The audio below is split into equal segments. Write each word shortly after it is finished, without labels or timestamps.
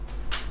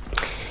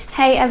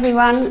Hey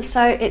everyone,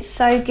 so it's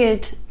so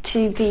good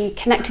to be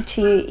connected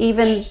to you,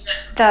 even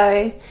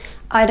though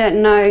I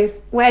don't know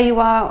where you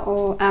are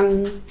or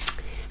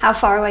how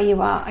far away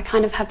you are. I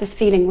kind of have this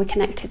feeling we're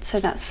connected,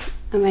 so that's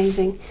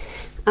amazing.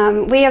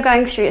 We are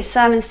going through a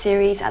sermon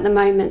series at the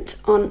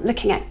moment on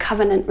looking at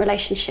covenant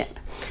relationship.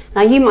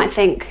 Now you might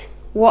think,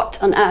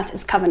 what on earth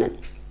is covenant?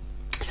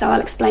 So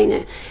I'll explain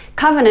it.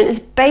 Covenant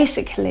is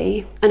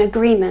basically an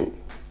agreement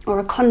or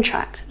a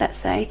contract, let's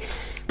say,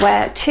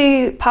 where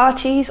two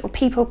parties or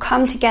people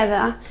come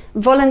together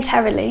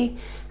voluntarily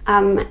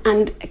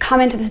and come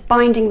into this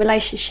binding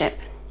relationship.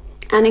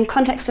 And in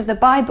context of the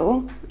Bible,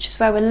 which is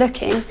where we're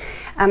looking,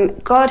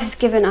 God has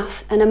given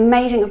us an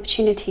amazing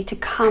opportunity to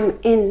come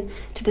in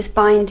to this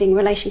binding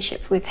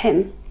relationship with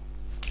him.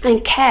 And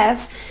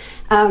Kev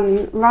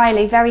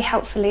Riley, very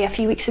helpfully a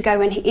few weeks ago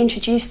when he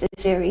introduced this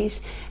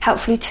series,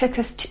 helpfully took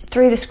us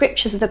through the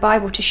scriptures of the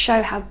Bible to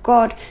show how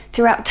God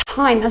throughout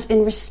time has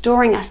been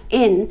restoring us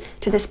in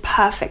to this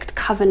perfect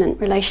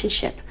covenant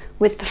relationship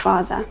with the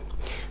Father.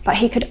 But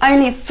he could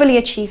only fully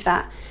achieve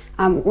that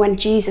when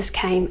Jesus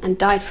came and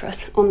died for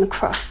us on the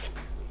cross.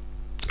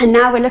 And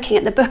now we're looking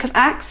at the book of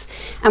Acts,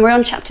 and we're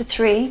on chapter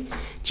 3.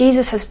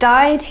 Jesus has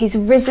died, he's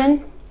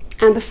risen,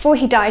 and before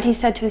he died he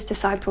said to his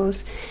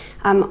disciples,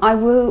 I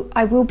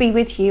will be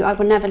with you, I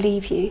will never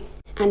leave you.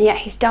 And yet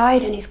he's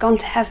died and he's gone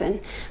to heaven.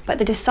 But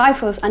the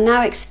disciples are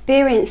now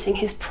experiencing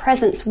his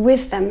presence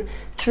with them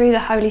through the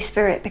Holy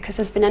Spirit, because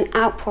there's been an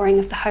outpouring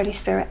of the Holy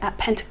Spirit at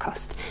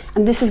Pentecost.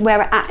 And this is where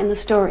we're at in the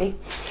story.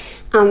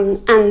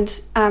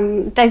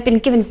 They've been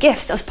given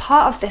gifts as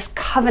part of this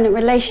covenant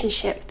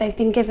relationship. They've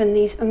been given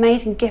these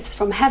amazing gifts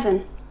from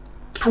heaven.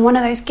 And one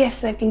of those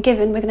gifts they've been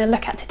given, we're going to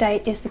look at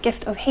today, is the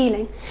gift of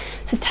healing.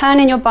 So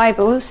turn in your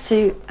Bibles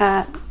to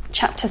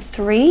chapter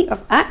 3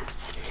 of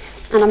Acts,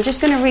 and I'm just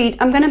going to read.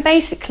 I'm going to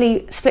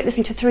basically split this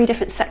into 3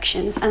 different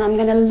sections, and I'm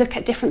going to look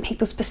at different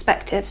people's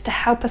perspectives to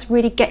help us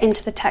really get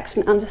into the text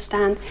and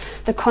understand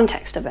the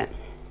context of it.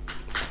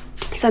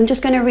 So I'm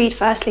just going to read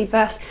firstly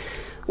verse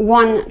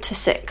 1 to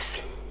 6.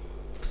 It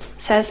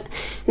says,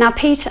 "Now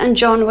Peter and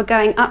John were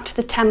going up to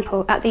the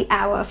temple at the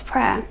hour of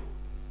prayer,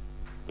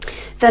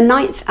 the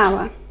 9th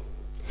hour.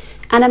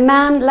 And a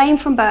man lame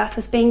from birth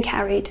was being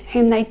carried,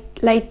 whom they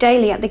laid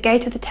daily at the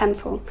gate of the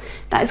temple,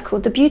 that is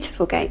called the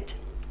Beautiful Gate,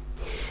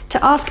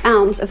 to ask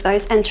alms of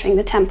those entering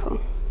the temple."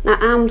 Now,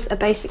 alms are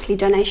basically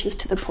donations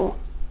to the poor.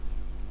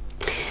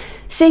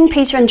 "Seeing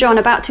Peter and John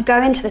about to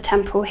go into the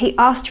temple, he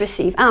asked to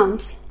receive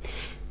alms.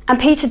 And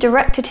Peter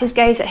directed his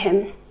gaze at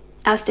him,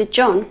 as did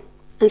John,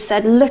 and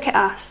said, 'Look at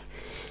us.'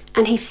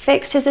 And he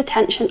fixed his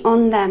attention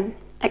on them,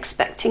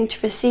 expecting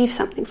to receive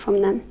something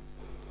from them.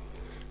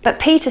 But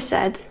Peter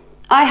said,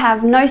 'I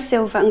have no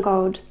silver and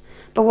gold,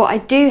 but what I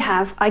do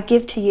have I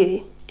give to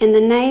you. In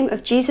the name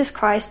of Jesus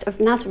Christ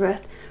of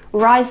Nazareth,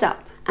 rise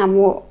up and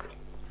walk.'"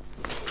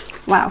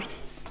 Wow,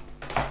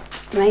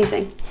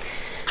 amazing.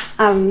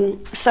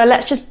 So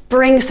let's just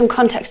bring some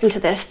context into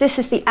this. This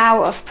is the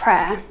hour of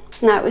prayer.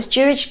 Now, it was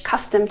Jewish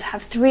custom to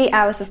have 3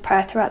 hours of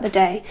prayer throughout the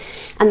day,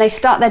 and they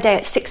start their day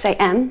at 6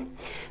 a.m.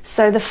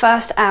 So the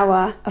first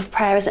hour of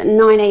prayer is at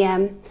 9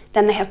 a.m.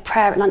 Then they have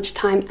prayer at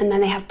lunchtime, and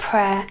then they have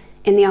prayer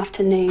in the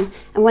afternoon.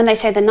 And when they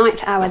say the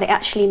 9th hour, they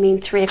actually mean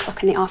 3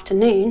 o'clock in the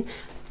afternoon,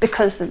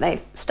 because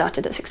they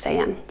started at 6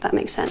 a.m. If that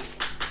makes sense.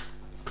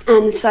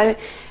 And so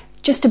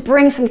just to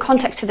bring some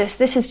context to this,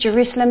 this is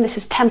Jerusalem, this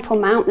is Temple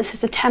Mount, this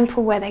is the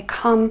temple where they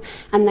come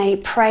and they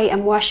pray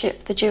and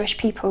worship the Jewish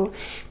people.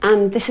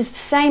 And this is the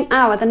same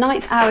hour, the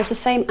 9th hour is the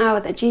same hour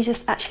that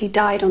Jesus actually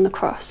died on the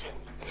cross.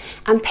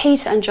 And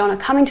Peter and John are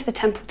coming to the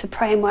temple to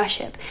pray and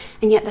worship,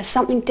 and yet there's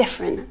something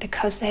different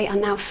because they are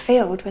now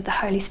filled with the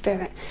Holy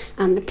Spirit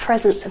and the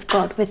presence of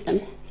God with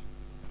them.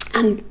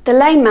 And the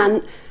lame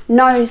man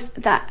knows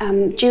that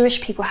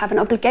Jewish people have an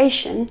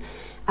obligation,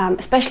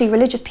 especially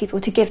religious people,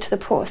 to give to the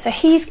poor. So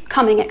he's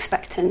coming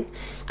expectant,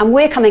 and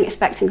we're coming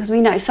expectant because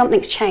we know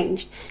something's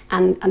changed.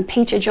 And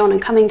Peter and John are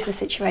coming to the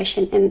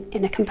situation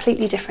in a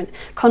completely different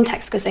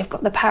context because they've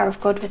got the power of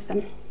God with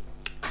them.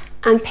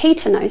 And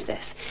Peter knows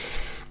this.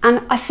 And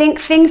I think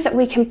things that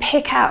we can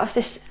pick out of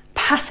this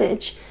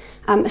passage,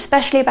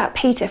 especially about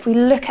Peter, if we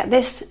look at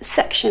this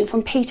section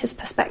from Peter's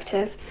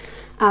perspective,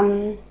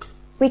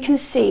 we can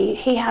see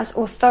he has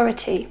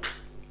authority.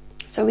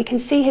 So we can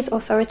see his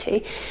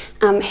authority.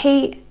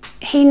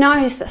 He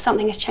knows that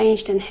something has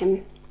changed in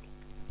him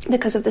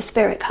because of the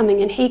Spirit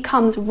coming, and he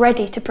comes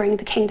ready to bring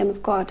the kingdom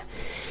of God.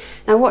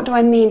 Now, what do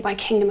I mean by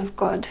kingdom of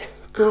God?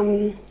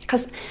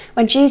 Because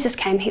when Jesus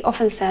came, he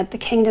often said, "The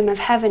kingdom of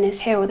heaven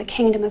is here," or "The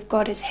kingdom of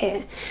God is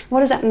here."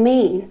 What does that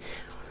mean?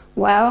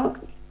 Well,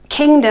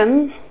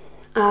 kingdom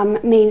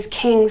means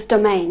king's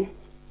domain.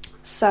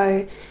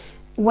 So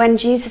when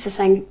Jesus is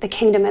saying the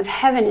kingdom of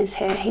heaven is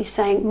here, he's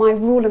saying my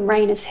rule and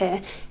reign is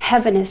here,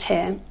 heaven is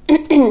here.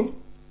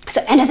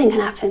 So anything can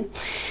happen.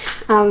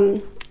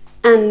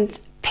 And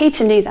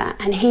Peter knew that,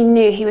 and he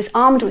knew he was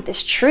armed with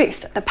this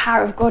truth that the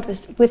power of God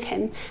was with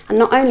him. And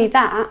not only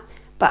that,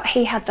 but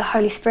he had the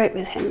Holy Spirit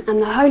with him, and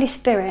the Holy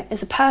Spirit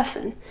is a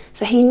person.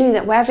 So he knew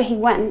that wherever he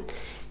went,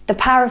 The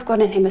power of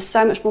God in him was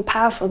so much more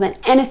powerful than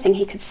anything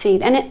he could see,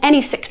 than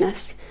any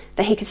sickness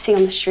that he could see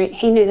on the street.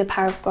 He knew the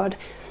power of God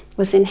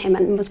was in him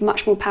and was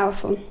much more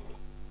powerful.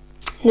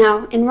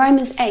 Now, in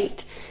Romans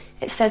 8,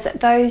 it says that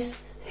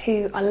those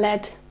who are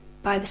led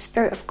by the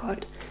Spirit of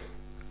God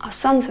are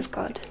sons of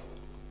God.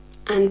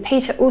 And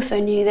Peter also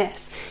knew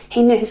this.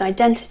 He knew his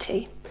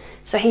identity.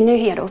 So he knew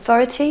he had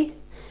authority,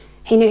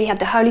 he knew he had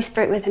the Holy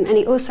Spirit with him, and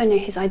he also knew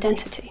his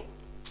identity.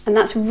 And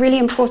that's really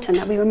important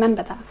that we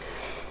remember that,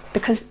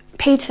 because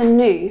Peter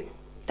knew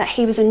that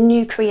he was a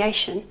new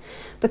creation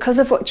because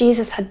of what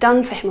Jesus had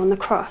done for him on the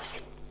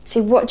cross. See,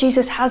 what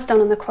Jesus has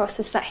done on the cross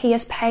is that he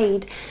has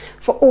paid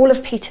for all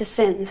of Peter's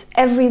sins,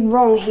 every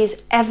wrong he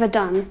has ever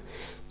done,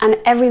 and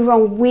every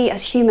wrong we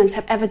as humans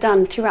have ever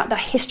done throughout the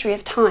history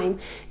of time.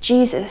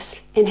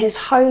 Jesus, in his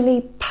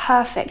holy,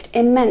 perfect,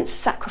 immense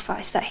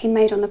sacrifice that he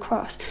made on the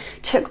cross,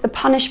 took the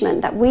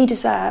punishment that we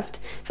deserved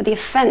for the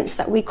offense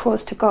that we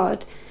caused to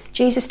God.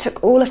 Jesus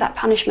took all of that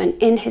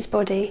punishment in his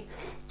body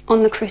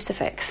on the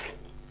crucifix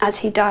as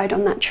he died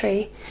on that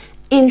tree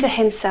into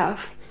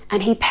himself,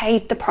 and he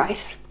paid the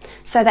price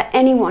so that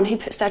anyone who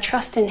puts their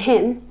trust in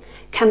him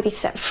can be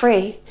set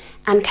free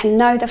and can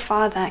know the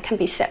Father, can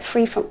be set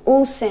free from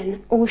all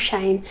sin, all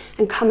shame,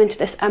 and come into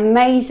this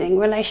amazing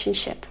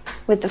relationship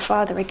with the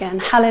Father again.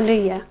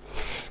 Hallelujah.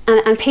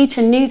 And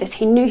Peter knew this.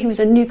 He knew he was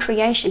a new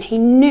creation. He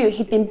knew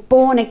he'd been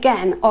born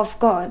again of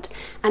God,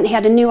 and he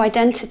had a new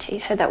identity,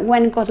 so that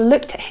when God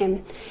looked at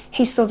him,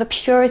 he saw the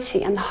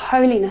purity and the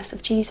holiness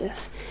of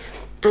Jesus.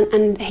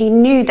 And he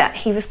knew that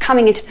he was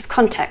coming into this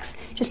context,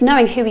 just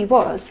knowing who he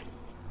was.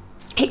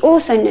 He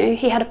also knew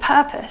he had a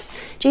purpose.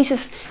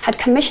 Jesus had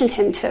commissioned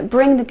him to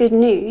bring the good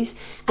news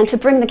and to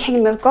bring the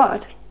kingdom of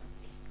God.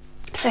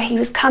 So he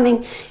was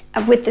coming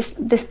with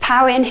this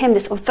power in him,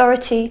 this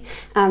authority,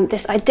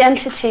 this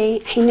identity.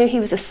 He knew he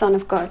was a son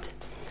of God.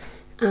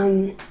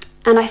 And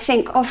I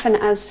think often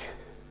as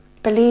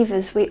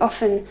believers, we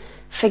often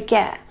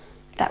forget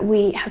that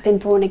we have been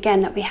born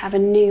again, that we have a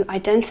new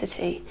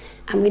identity.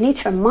 And we need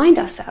to remind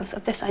ourselves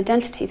of this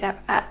identity,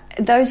 that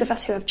those of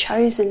us who have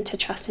chosen to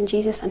trust in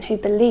Jesus and who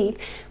believe,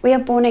 we are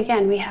born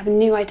again, we have a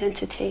new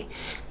identity.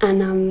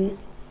 And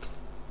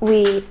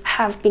we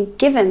have been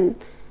given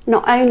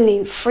not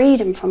only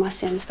freedom from our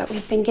sins, but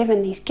we've been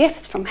given these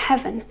gifts from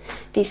heaven,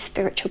 these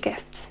spiritual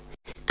gifts.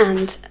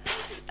 And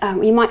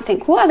you might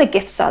think, what other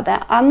gifts are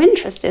there? I'm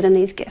interested in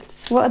these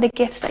gifts. What are the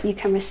gifts that you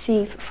can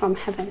receive from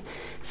heaven?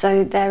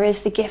 So there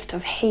is the gift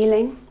of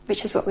healing,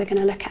 which is what we're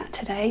going to look at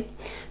today.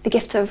 The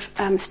gift of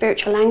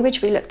spiritual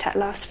language we looked at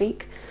last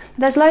week.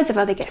 There's loads of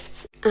other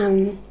gifts.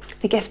 The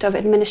gift of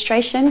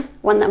administration,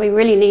 one that we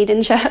really need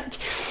in church.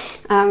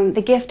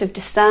 The gift of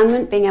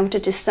discernment, being able to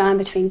discern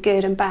between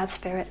good and bad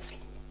spirits.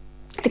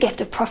 The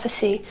gift of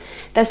prophecy.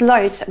 There's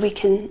loads that we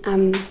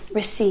can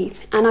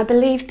receive. And I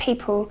believe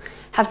people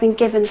have been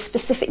given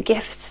specific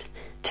gifts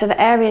to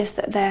the areas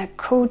that they're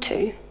called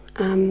to.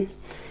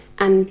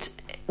 And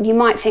you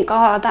might think,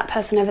 oh, that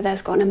person over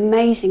there's got an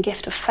amazing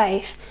gift of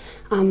faith.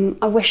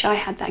 I wish I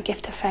had that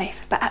gift of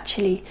faith. But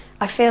actually,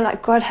 I feel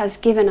like God has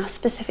given us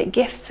specific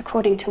gifts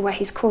according to where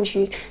he's called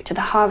you to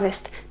the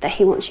harvest that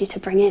he wants you to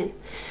bring in.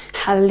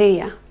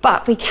 Hallelujah.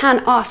 But we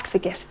can ask for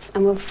gifts,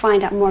 and we'll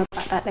find out more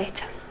about that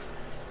later.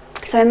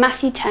 So in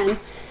Matthew 10,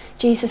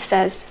 Jesus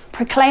says,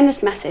 proclaim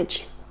this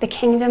message, the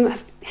kingdom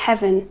of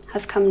heaven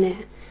has come near.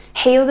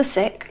 Heal the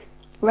sick,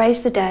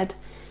 raise the dead,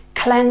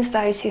 cleanse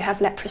those who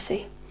have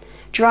leprosy,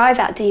 drive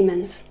out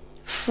demons.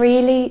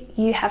 Freely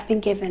you have been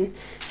given,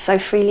 so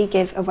freely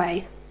give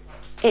away.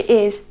 It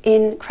is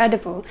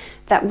incredible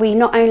that we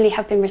not only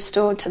have been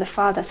restored to the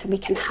Father so we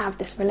can have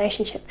this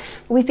relationship,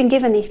 but we've been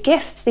given these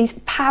gifts, these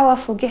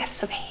powerful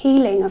gifts of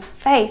healing, of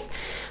faith,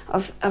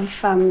 of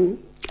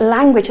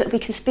language that we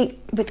can speak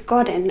with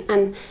God in.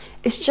 And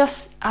it's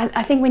just,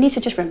 I think we need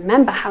to just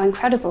remember how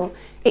incredible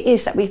it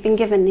is that we've been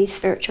given these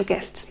spiritual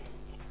gifts.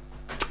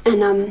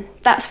 And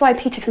that's why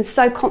Peter can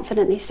so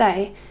confidently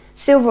say,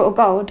 silver or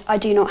gold I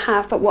do not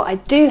have, but what I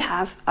do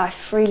have I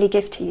freely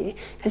give to you,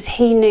 because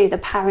he knew the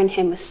power in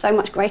him was so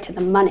much greater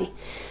than money.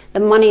 The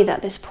money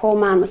that this poor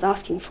man was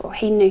asking for,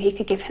 he knew he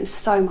could give him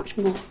so much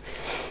more.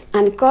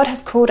 And God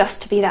has called us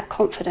to be that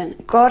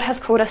confident. God has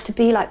called us to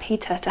be like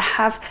Peter,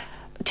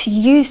 to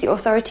use the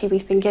authority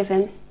we've been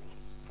given,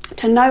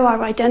 to know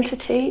our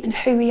identity and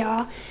who we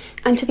are,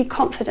 and to be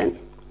confident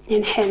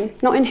in him,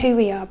 not in who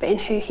we are, but in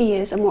who he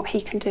is and what he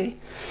can do.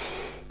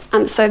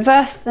 So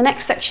the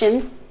next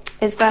section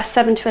is verse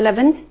 7 to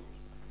 11.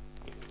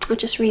 I'll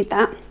just read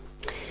that.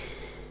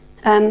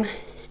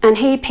 And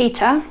he,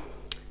 Peter,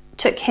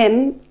 took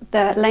him,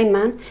 the lame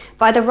man,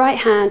 by the right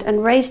hand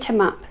and raised him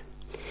up.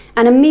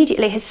 And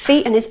immediately his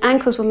feet and his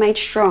ankles were made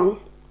strong.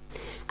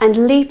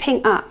 And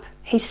leaping up,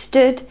 he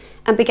stood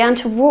and began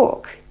to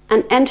walk,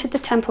 and entered the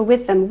temple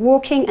with them,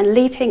 walking and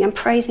leaping and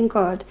praising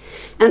God.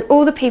 And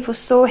all the people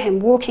saw him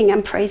walking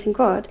and praising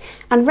God,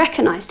 and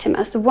recognized him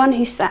as the one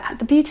who sat at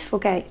the beautiful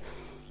gate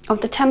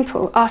of the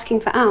temple, asking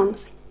for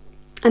alms.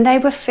 And they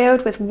were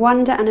filled with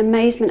wonder and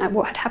amazement at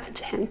what had happened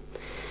to him.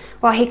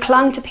 While he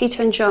clung to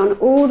Peter and John,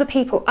 all the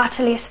people,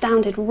 utterly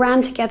astounded,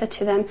 ran together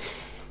to them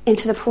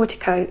into the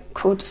portico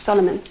called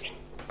Solomon's.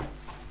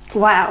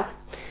 Wow,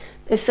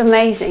 it's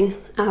amazing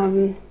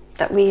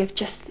that we have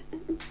just,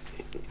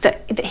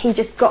 that he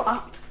just got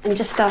up and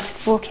just started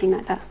walking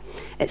like that.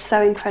 It's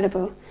so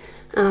incredible.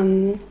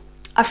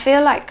 I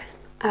feel like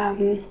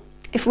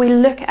if we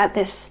look at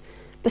this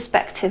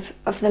perspective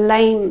of the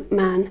lame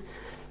man,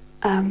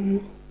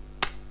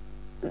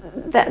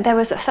 that there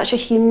was such a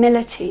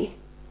humility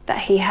that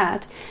he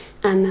had,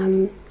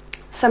 and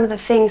some of the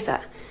things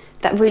that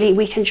really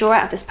we can draw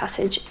out of this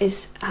passage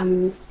is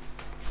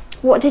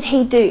what did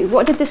he do?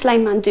 What did this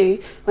lame man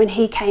do when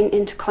he came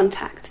into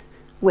contact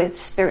with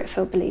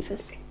Spirit-filled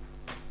believers?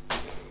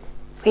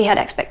 He had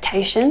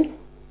expectation.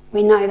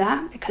 We know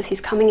that because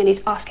he's coming and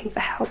he's asking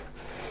for help.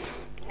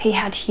 He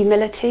had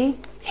humility.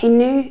 He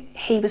knew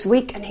he was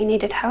weak and he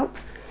needed help.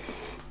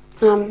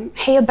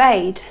 He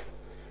obeyed.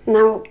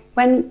 Now,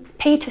 when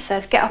Peter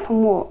says, get up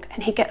and walk,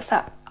 and he gets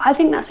up, I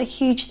think that's a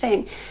huge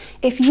thing.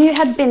 If you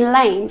had been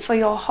lame for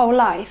your whole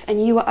life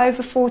and you were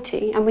over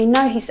 40, and we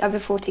know he's over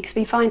 40 because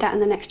we find out in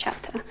the next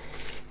chapter,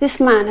 this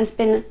man has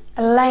been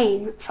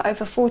lame for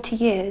over 40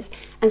 years,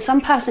 and some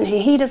person who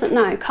he doesn't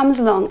know comes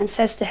along and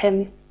says to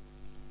him,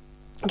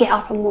 get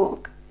up and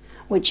walk.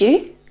 Would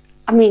you?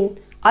 I mean,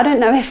 I don't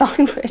know if I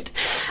would.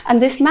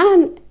 And this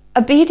man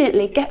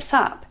obediently gets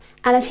up,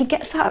 and as he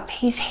gets up,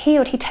 he's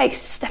healed. He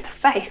takes the step of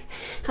faith.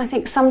 And I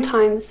think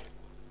sometimes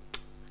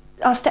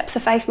our steps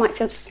of faith might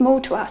feel small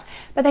to us,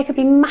 but they could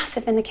be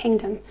massive in the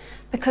kingdom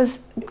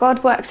because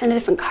God works in a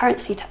different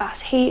currency to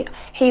us. He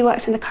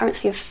works in the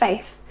currency of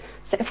faith.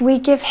 So if we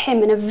give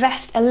him and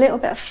invest a little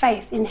bit of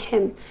faith in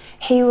him,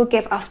 he will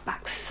give us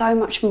back so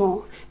much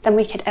more than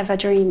we could ever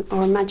dream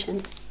or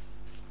imagine.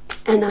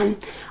 And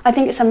I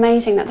think it's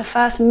amazing that the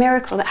first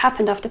miracle that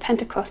happened after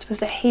Pentecost was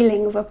the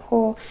healing of a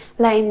poor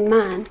lame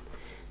man.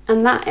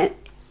 And that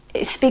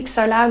it speaks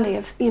so loudly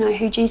of, you know,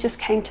 who Jesus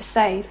came to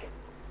save.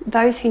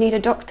 Those who need a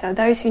doctor,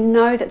 those who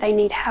know that they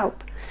need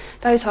help,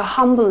 those who are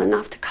humble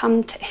enough to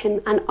come to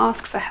him and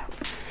ask for help.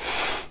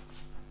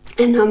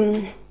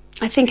 And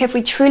I think if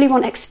we truly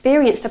want to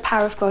experience the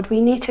power of God,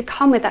 we need to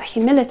come with that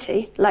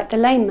humility, like the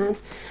lame man,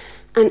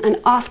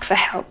 and ask for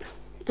help,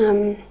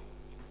 and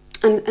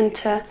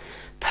to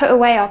put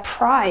away our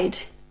pride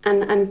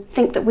and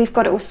think that we've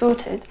got it all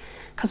sorted,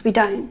 because we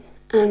don't.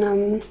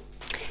 And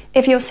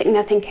if you're sitting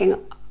there thinking,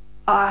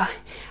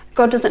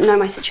 God doesn't know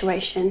my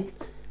situation,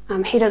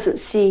 he doesn't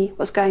see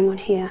what's going on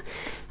here,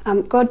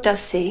 God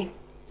does see.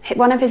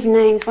 One of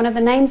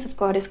the names of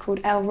God is called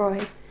El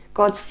Roi.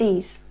 God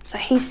sees. So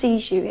he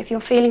sees you. If you're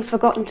feeling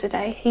forgotten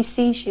today, he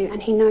sees you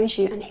and he knows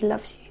you and he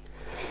loves you.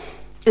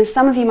 And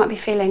some of you might be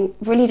feeling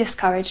really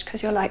discouraged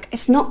because you're like,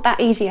 it's not that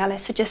easy,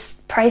 Alice, to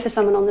just pray for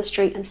someone on the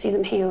street and see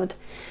them healed.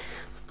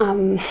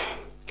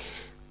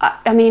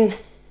 I mean,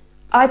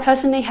 I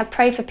personally have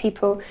prayed for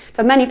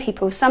many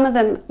people. Some of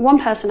them, one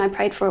person I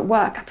prayed for at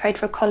work, I prayed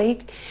for a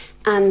colleague,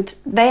 and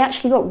they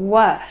actually got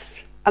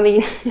worse. I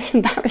mean, it's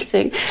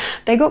embarrassing.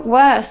 They got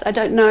worse. I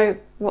don't know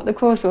what the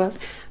cause was.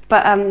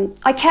 But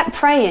I kept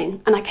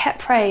praying, and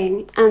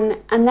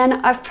and then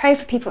I've prayed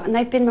for people, and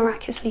they've been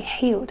miraculously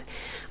healed.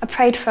 I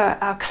prayed for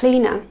our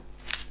cleaner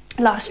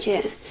last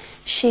year.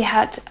 She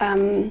had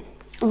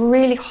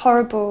really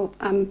horrible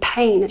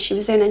pain that she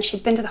was in, and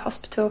she'd been to the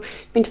hospital,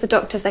 been to the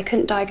doctors, they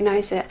couldn't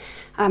diagnose it.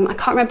 I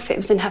can't remember if it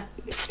was in her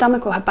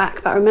stomach or her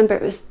back, but I remember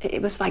it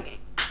was like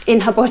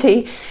in her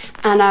body,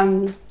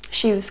 and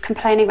she was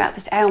complaining about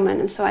this ailment.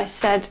 And so I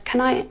said,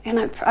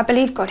 I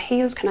believe God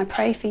heals, can I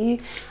pray for you?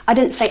 I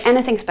didn't say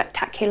anything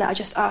spectacular, I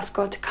just asked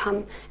God to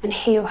come and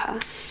heal her.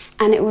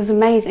 And it was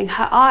amazing.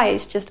 Her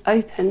eyes just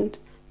opened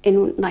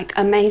in like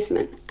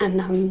amazement.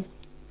 And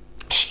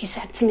she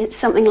said to me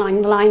something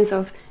along the lines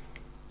of,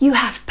 you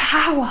have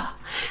power.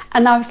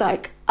 And I was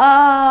like,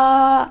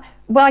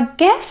 well, I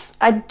guess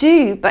I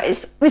do, but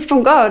it's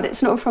from God,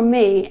 it's not from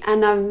me.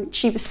 And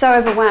she was so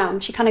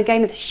overwhelmed. She kind of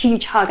gave me this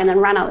huge hug and then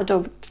ran out the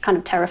door, kind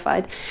of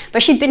terrified.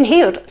 But she'd been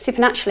healed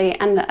supernaturally,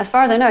 and as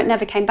far as I know, it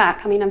never came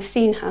back. I mean, I've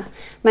seen her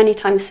many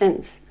times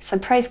since. So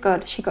praise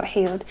God, she got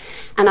healed.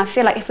 And I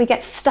feel like if we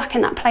get stuck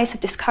in that place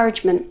of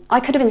discouragement, I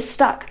could have been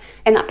stuck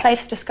in that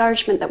place of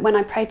discouragement that when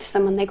I prayed for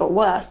someone, they got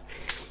worse.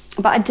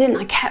 But I didn't,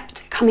 I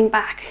kept coming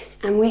back.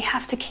 And we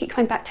have to keep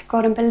coming back to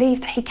God and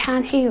believe that he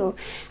can heal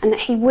and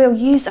that he will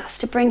use us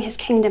to bring his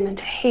kingdom and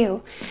to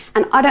heal.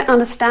 And I don't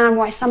understand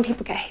why some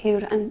people get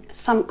healed and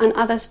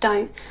others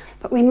don't.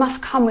 But we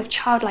must come with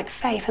childlike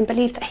faith and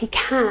believe that he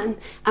can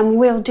and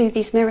will do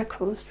these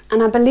miracles.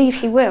 And I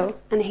believe he will,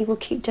 and he will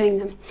keep doing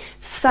them.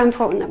 It's so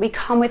important that we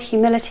come with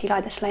humility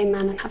like this lame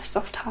man and have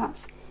soft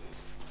hearts.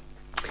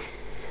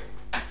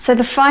 So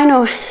the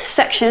final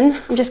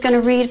section, I'm just going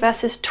to read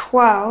verses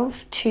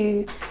 12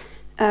 to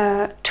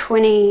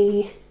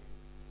 21,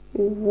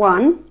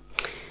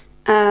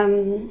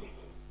 and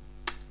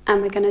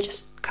we're going to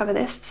just cover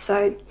this.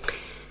 So,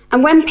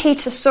 and when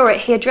Peter saw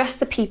it, he addressed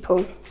the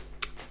people.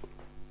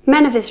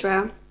 Men of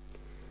Israel,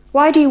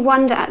 why do you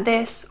wonder at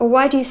this, or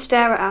why do you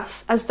stare at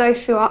us as though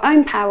through our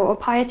own power or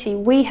piety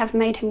we have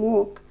made him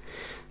walk?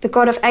 The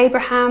God of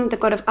Abraham, the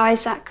God of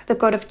Isaac, the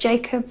God of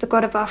Jacob, the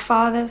God of our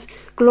fathers,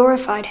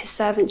 glorified his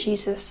servant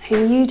Jesus,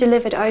 whom you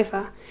delivered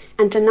over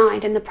and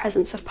denied in the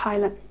presence of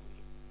Pilate,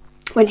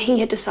 when he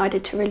had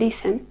decided to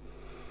release him.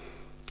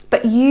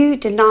 But you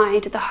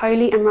denied the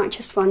Holy and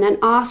Righteous One and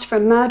asked for a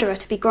murderer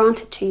to be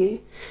granted to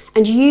you,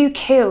 and you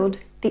killed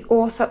the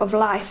author of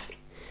life,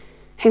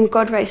 whom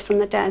God raised from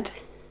the dead.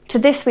 To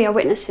this we are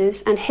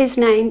witnesses, and his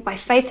name, by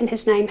faith in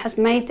his name, has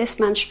made this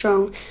man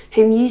strong,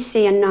 whom you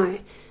see and know.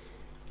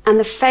 And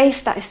the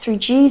faith that is through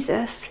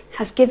Jesus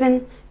has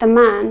given the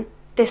man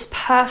this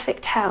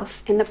perfect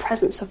health in the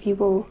presence of you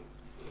all.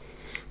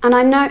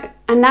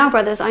 And now,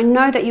 brothers, I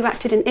know that you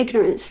acted in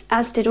ignorance,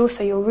 as did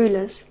also your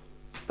rulers.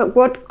 But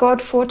what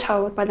God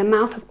foretold by the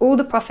mouth of all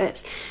the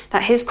prophets,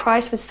 that his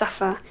Christ would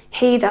suffer,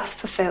 he thus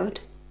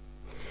fulfilled.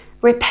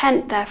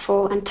 Repent,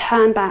 therefore, and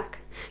turn back,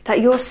 that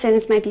your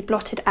sins may be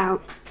blotted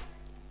out,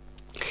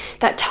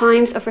 that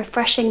times of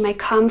refreshing may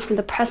come from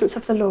the presence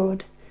of the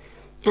Lord,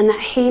 and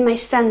that he may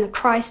send the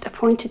Christ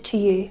appointed to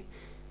you,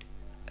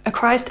 a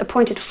Christ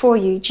appointed for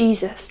you,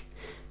 Jesus,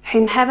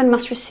 whom heaven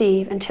must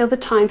receive until the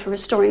time for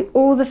restoring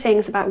all the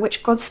things about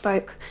which God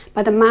spoke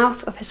by the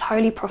mouth of his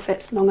holy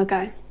prophets long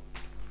ago.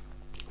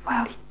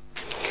 Wow.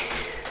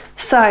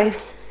 So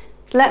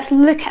let's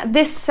look at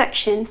this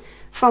section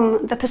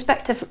from the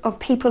perspective of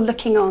people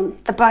looking on,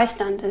 the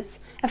bystanders,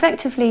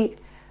 effectively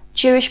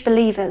Jewish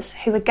believers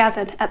who were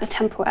gathered at the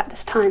temple at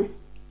this time.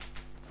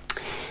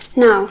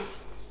 Now,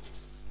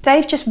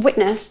 they've just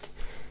witnessed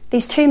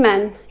these two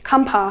men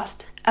come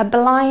past a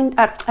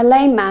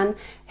lame man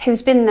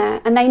who's been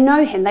there, and they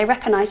know him, they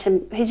recognise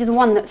him. He's the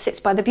one that sits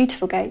by the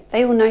Beautiful Gate.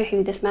 They all know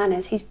who this man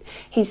is.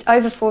 He's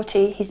over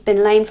 40, he's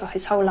been lame for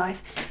his whole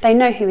life. They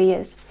know who he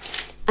is.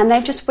 And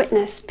they've just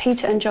witnessed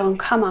Peter and John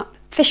come up,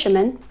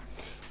 fishermen,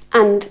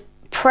 and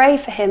pray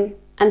for him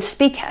and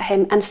speak at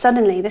him, and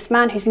suddenly this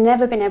man who's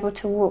never been able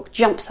to walk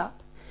jumps up.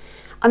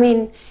 I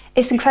mean,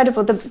 it's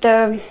incredible.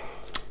 The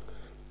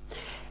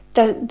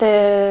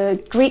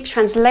Greek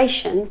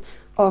translation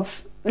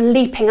of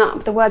leaping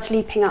up, the words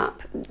leaping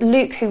up.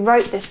 Luke, who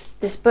wrote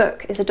this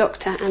book, is a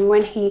doctor, and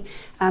when he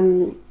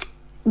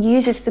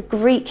uses the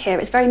Greek here,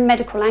 it's very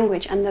medical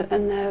language, and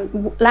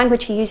the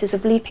language he uses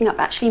of leaping up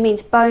actually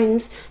means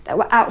bones that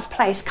were out of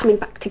place coming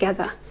back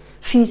together,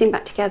 fusing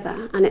back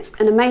together. And it's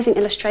an amazing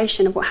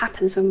illustration of what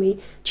happens when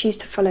we choose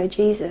to follow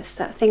Jesus,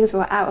 that things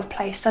were out of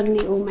place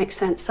suddenly all make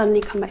sense,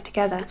 suddenly come back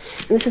together.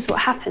 And this is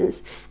what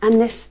happens.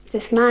 And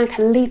this man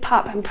can leap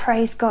up and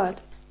praise God.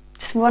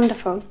 It's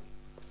wonderful.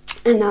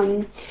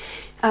 And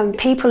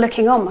people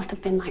looking on must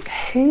have been like,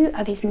 who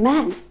are these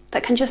men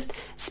that can just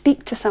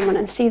speak to someone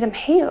and see them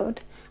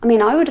healed? I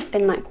mean, I would have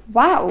been like,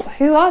 wow,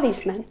 who are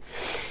these men?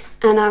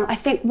 And I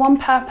think one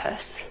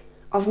purpose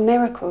of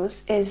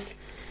miracles is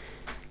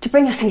to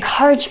bring us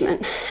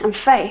encouragement and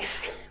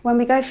faith when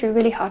we go through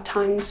really hard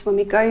times, when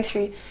we go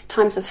through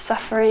times of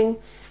suffering,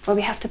 where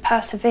we have to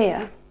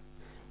persevere.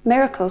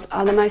 Miracles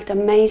are the most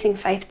amazing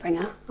faith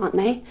bringer, aren't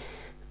they?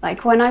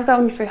 Like when I've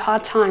gone through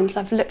hard times,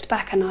 I've looked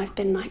back and I've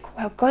been like,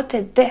 well, God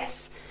did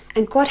this,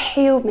 and God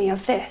healed me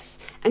of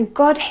this, and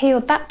God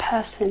healed that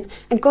person,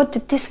 and God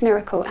did this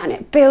miracle, and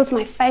it builds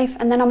my faith,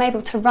 and then I'm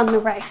able to run the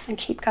race and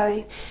keep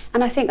going.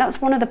 And I think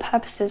that's one of the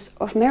purposes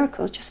of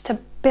miracles, just to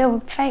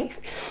build faith.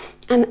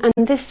 And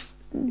this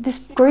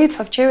group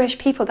of Jewish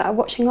people that are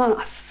watching on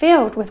are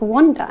filled with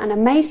wonder and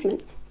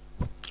amazement.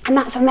 And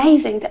that's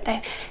amazing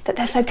that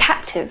they're so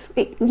captive.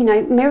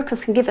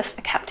 Miracles can give us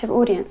a captive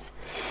audience.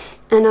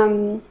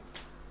 And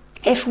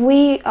if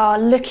we are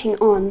looking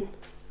on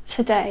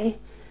today,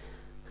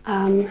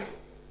 I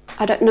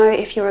don't know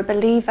if you're a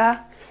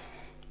believer.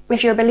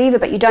 If you're a believer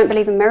but you don't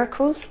believe in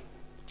miracles,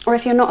 or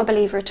if you're not a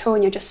believer at all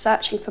and you're just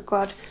searching for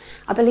God,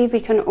 I believe we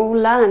can all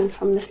learn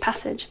from this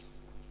passage.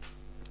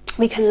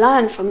 We can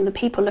learn from the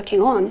people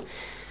looking on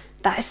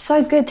that it's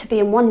so good to be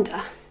in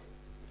wonder.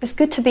 It's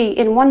good to be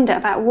in wonder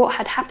about what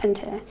had happened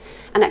here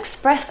and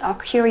express our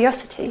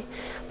curiosity.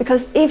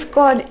 Because if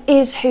God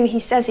is who he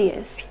says he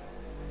is,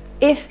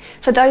 if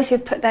for those who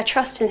have put their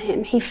trust in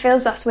him, he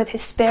fills us with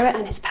his spirit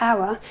and his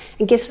power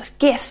and gives us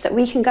gifts that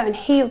we can go and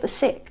heal the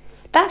sick,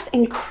 that's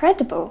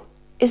incredible,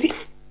 isn't it?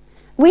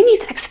 We need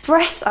to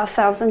express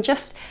ourselves and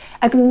just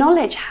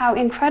acknowledge how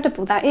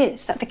incredible that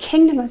is, that the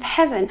kingdom of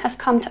heaven has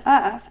come to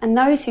earth and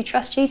those who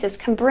trust Jesus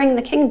can bring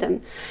the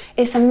kingdom.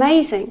 It's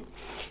amazing.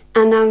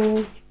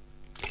 And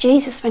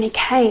Jesus, when he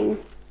came,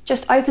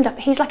 just opened up,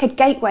 he's like a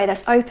gateway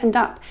that's opened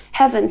up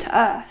heaven to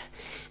earth.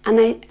 And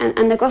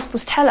the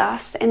Gospels tell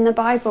us in the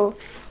Bible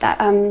that,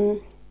 the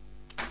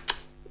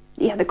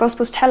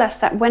Gospels tell us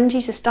that when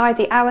Jesus died,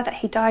 the hour that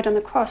he died on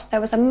the cross,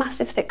 there was a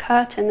massive thick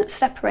curtain that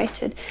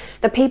separated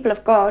the people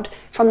of God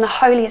from the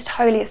holiest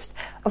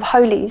of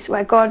holies,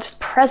 where God's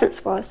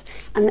presence was.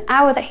 And the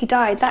hour that he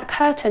died, that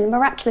curtain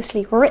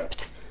miraculously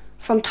ripped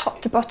from top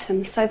to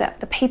bottom, so that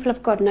the people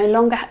of God no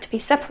longer had to be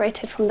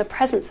separated from the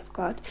presence of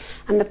God,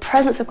 and the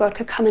presence of God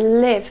could come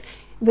and live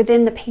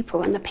within the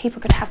people, and the people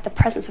could have the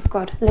presence of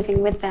God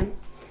living with them.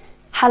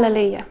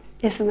 Hallelujah.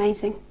 It's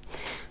amazing.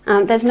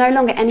 There's no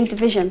longer any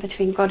division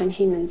between God and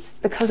humans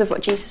because of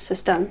what Jesus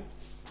has done.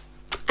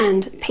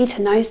 And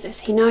Peter knows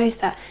this. He knows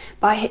that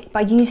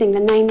by using the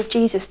name of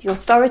Jesus, the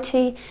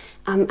authority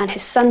and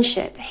his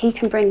sonship, he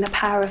can bring the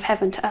power of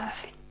heaven to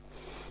earth.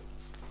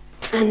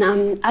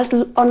 And as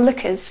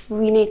onlookers,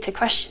 we need to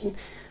question,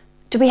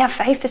 do we have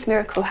faith this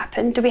miracle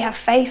happened? Do we have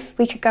faith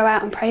we could go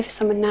out and pray for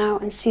someone now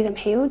and see them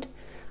healed?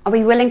 Are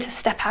we willing to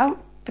step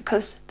out?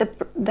 Because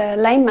the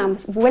lame man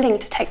was willing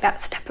to take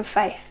that step of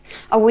faith.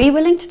 Are we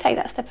willing to take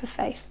that step of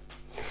faith?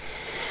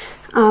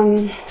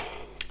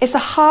 It's a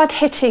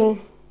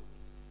hard-hitting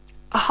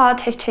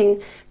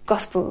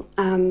gospel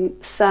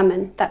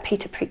sermon that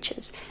Peter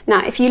preaches.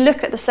 Now, if you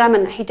look at the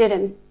sermon that he did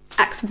in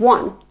Acts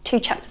 1, 2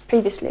 chapters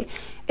previously,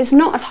 it's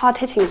not as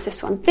hard-hitting as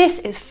this one. This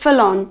is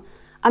full-on.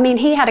 I mean,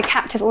 he had a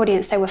captive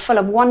audience. They were full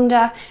of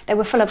wonder. They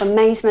were full of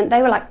amazement.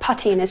 They were like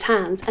putty in his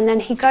hands. And then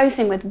he goes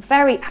in with a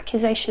very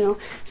accusational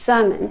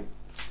sermon.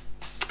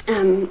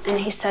 And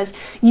he says,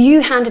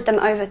 you handed them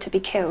over to be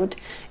killed.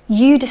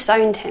 You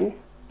disowned him.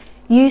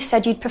 You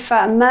said you'd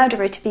prefer a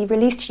murderer to be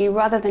released to you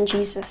rather than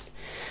Jesus.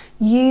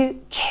 You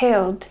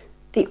killed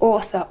the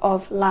author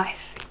of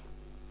life.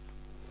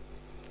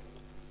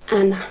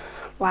 And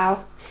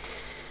wow.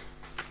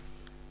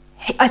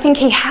 I think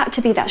he had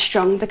to be that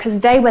strong because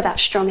they were that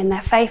strong in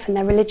their faith and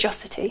their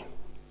religiosity.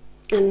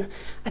 And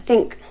I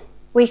think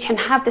we can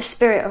have the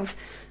spirit of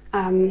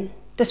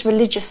this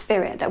religious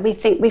spirit that we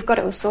think we've got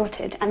it all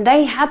sorted. And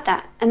they had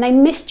that, and they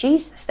missed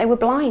Jesus. They were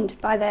blind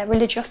by their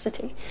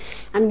religiosity.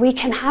 And we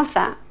can have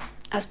that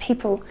as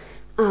people,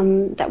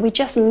 that we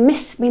just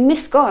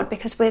miss God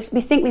because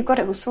we think we've got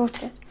it all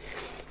sorted.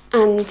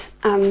 And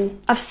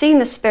I've seen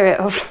the spirit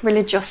of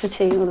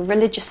religiosity or the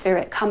religious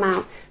spirit come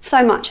out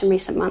so much in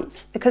recent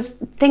months because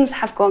things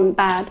have gone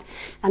bad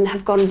and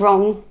have gone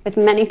wrong with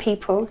many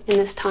people in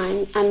this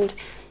time. And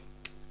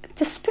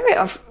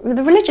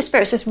the religious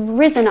spirit has just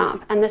risen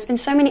up, and there's been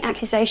so many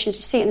accusations.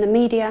 You see it in the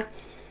media,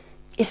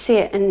 you see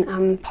it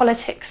in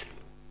politics,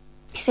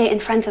 you see it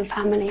in friends and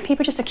family.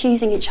 People just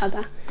accusing each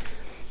other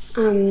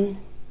and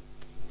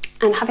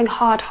having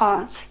hard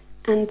hearts.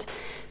 And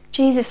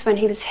Jesus, when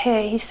he was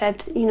here, he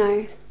said,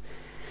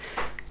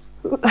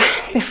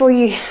 before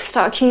you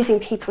start accusing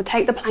people,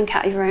 take the plank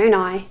out of your own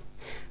eye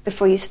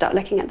before you start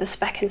looking at the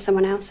speck in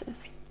someone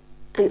else's.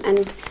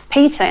 And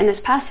Peter, in this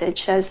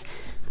passage, says,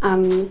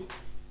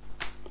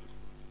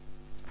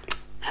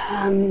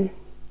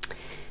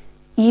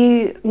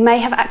 you may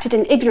have acted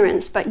in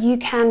ignorance, but you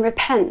can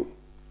repent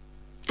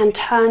and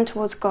turn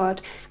towards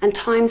God, and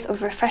times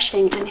of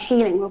refreshing and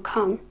healing will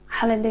come.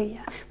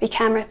 Hallelujah. We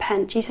can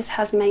repent. Jesus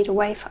has made a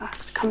way for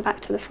us to come back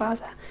to the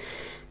Father.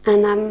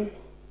 And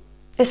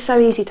it's so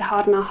easy to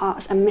harden our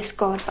hearts and miss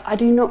God, but I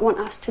do not want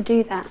us to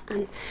do that.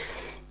 And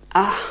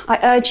I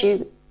urge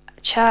you,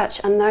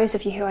 church, and those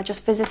of you who are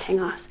just visiting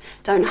us,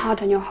 don't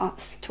harden your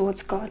hearts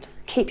towards God.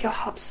 Keep your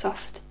hearts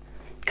soft.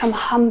 Come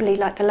humbly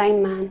like the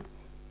lame man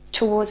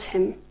towards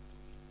him.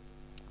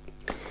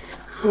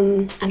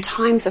 And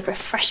times of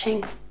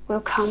refreshing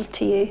will come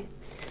to you.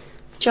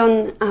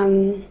 John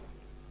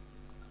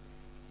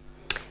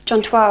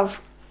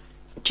 12,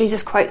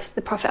 Jesus quotes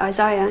the prophet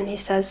Isaiah, and he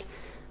says,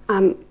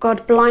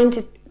 God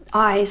blinded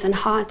eyes and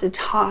hardened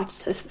hearts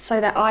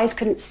so that eyes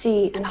couldn't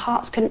see and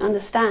hearts couldn't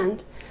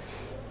understand.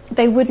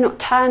 They would not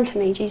turn to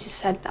me, Jesus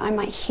said, that I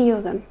might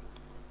heal them.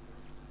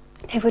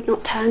 They would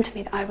not turn to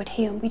me that I would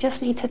heal them. We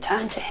just need to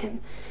turn to him,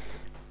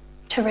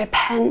 to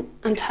repent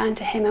and turn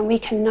to him, and we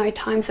can know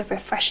times of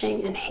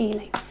refreshing and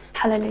healing.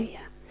 Hallelujah.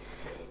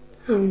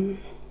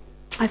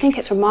 I think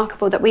it's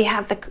remarkable that we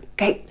have the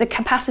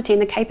capacity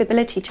and the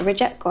capability to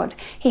reject God.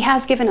 He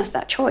has given us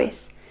that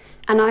choice.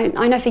 And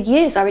I know for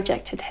years I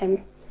rejected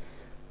him.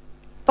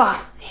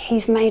 But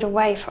he's made a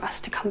way for us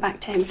to come back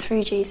to him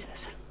through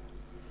Jesus.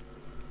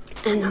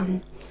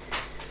 And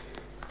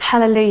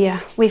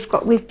hallelujah,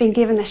 we've been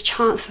given this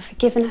chance for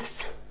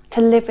forgiveness, to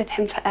live with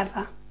him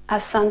forever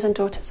as sons and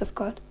daughters of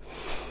God.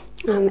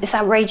 It's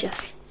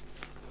outrageous.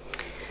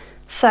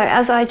 So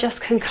as I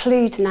just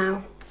conclude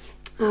now,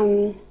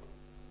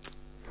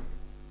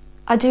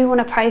 I do want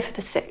to pray for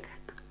the sick.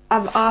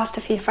 I've asked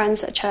a few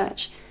friends at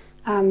church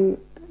to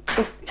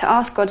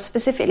ask God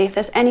specifically if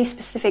there's any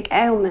specific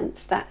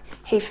ailments that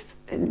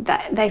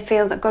they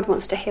feel that God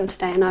wants to heal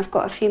today, and I've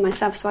got a few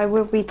myself, so I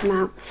will read them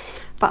out.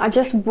 But I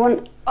just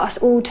want us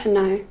all to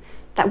know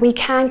that we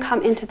can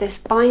come into this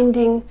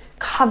binding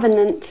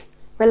covenant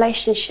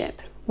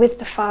relationship with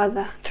the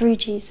Father through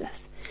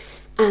Jesus.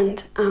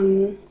 And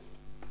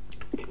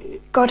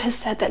God has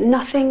said that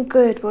nothing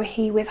good will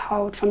he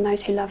withhold from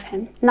those who love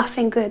him.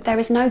 Nothing good. There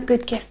is no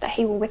good gift that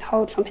he will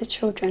withhold from his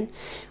children.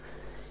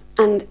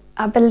 And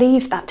I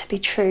believe that to be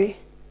true.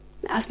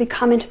 As we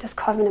come into this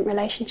covenant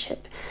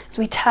relationship, as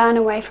we turn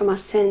away from our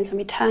sins and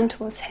we turn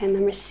towards him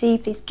and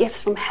receive these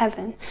gifts from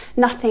heaven,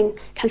 nothing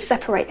can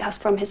separate us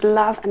from his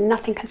love, and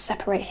nothing can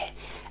separate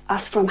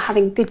us from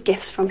having good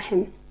gifts from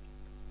him.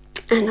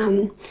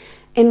 And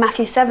in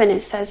Matthew 7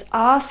 it says,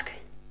 ask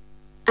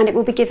and it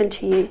will be given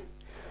to you.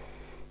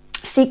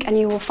 Seek and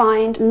you will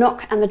find,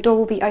 knock and the door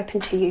will be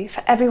opened to you.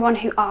 For everyone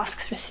who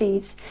asks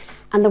receives,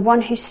 and the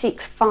one who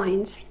seeks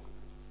finds,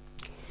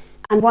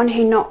 and one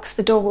who knocks,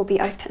 the door will be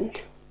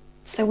opened.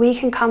 So we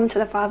can come to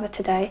the Father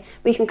today,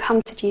 we can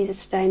come to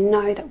Jesus today and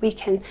know that we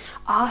can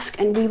ask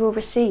and we will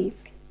receive.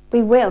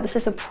 We will, this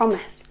is a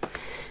promise.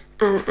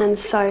 And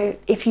so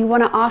if you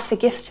want to ask for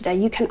gifts today,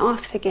 you can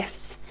ask for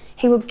gifts.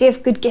 He will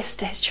give good gifts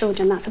to his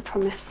children, that's a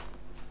promise.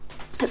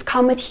 Let's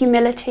come with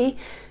humility,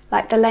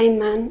 like the lame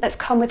man. Let's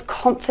come with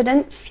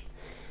confidence,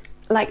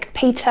 like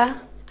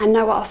Peter, and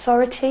know our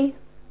authority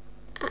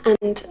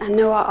and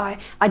know our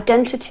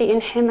identity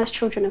in him as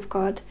children of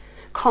God,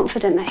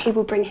 confident that he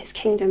will bring his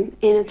kingdom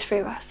in and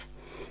through us.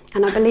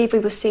 And I believe we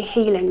will see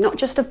healing, not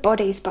just of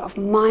bodies, but of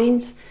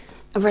minds,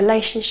 of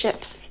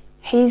relationships.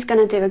 He's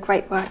going to do a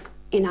great work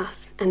in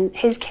us, and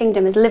his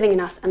kingdom is living in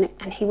us, and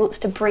he wants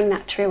to bring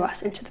that through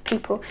us into the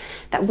people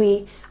that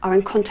we are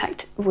in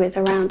contact with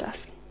around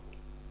us.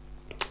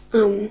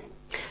 I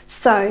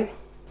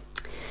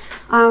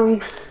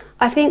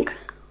think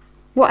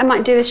what I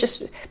might do is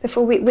just,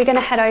 before we're going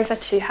to head over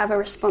to have a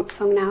response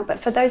song now, but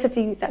for those of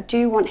you that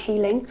do want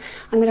healing,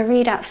 I'm going to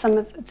read out some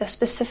of the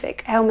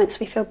specific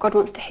ailments we feel God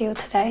wants to heal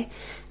today.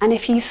 And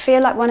if you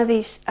feel like one of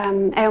these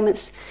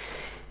ailments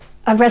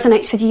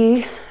resonates with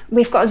you,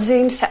 we've got a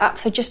Zoom set up,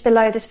 so just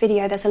below this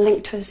video there's a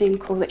link to a Zoom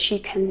call which you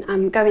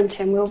can go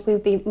into, and we'll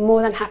be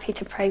more than happy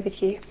to pray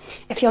with you.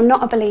 If you're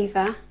not a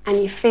believer and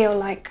you feel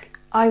like,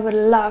 I would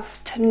love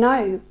to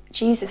know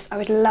Jesus, I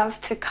would love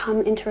to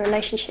come into a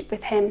relationship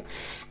with him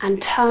and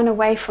turn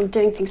away from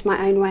doing things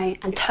my own way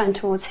and turn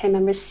towards him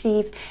and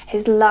receive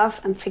his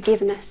love and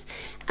forgiveness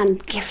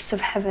and gifts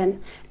of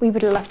heaven, we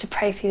would love to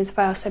pray for you as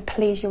well. So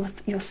please,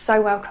 you're so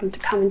welcome to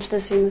come into the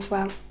Zoom as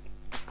well.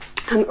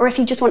 Or if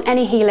you just want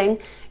any healing,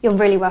 you're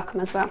really welcome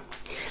as well.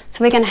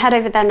 So we're going to head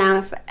over there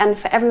now, and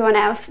for everyone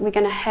else, we're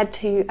going to head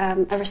to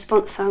a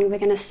response song. We're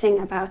going to sing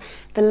about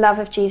the love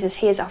of Jesus.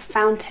 He is our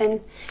fountain,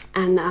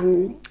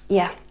 and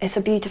it's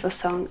a beautiful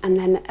song. And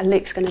then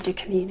Luke's going to do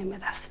communion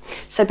with us.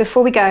 So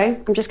before we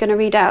go, I'm just going to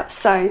read out.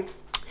 So,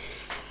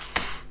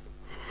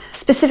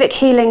 specific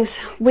healings.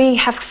 We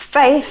have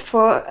faith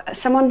for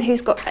someone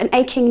who's got an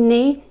aching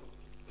knee,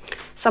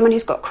 someone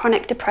who's got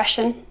chronic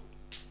depression,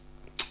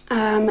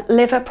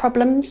 liver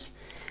problems.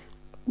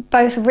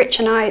 Both Rich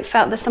and I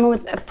felt there's someone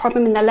with a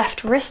problem in their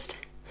left wrist,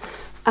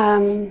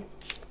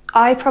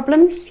 eye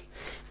problems,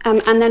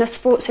 and then a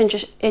sports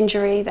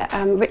injury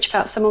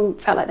that someone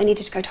felt like they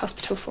needed to go to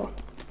hospital for.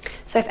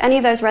 So if any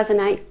of those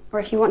resonate, or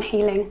if you want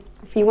healing,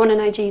 if you want to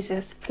know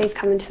Jesus, please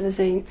come into the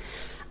Zoom.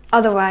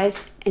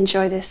 Otherwise,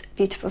 enjoy this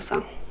beautiful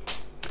song.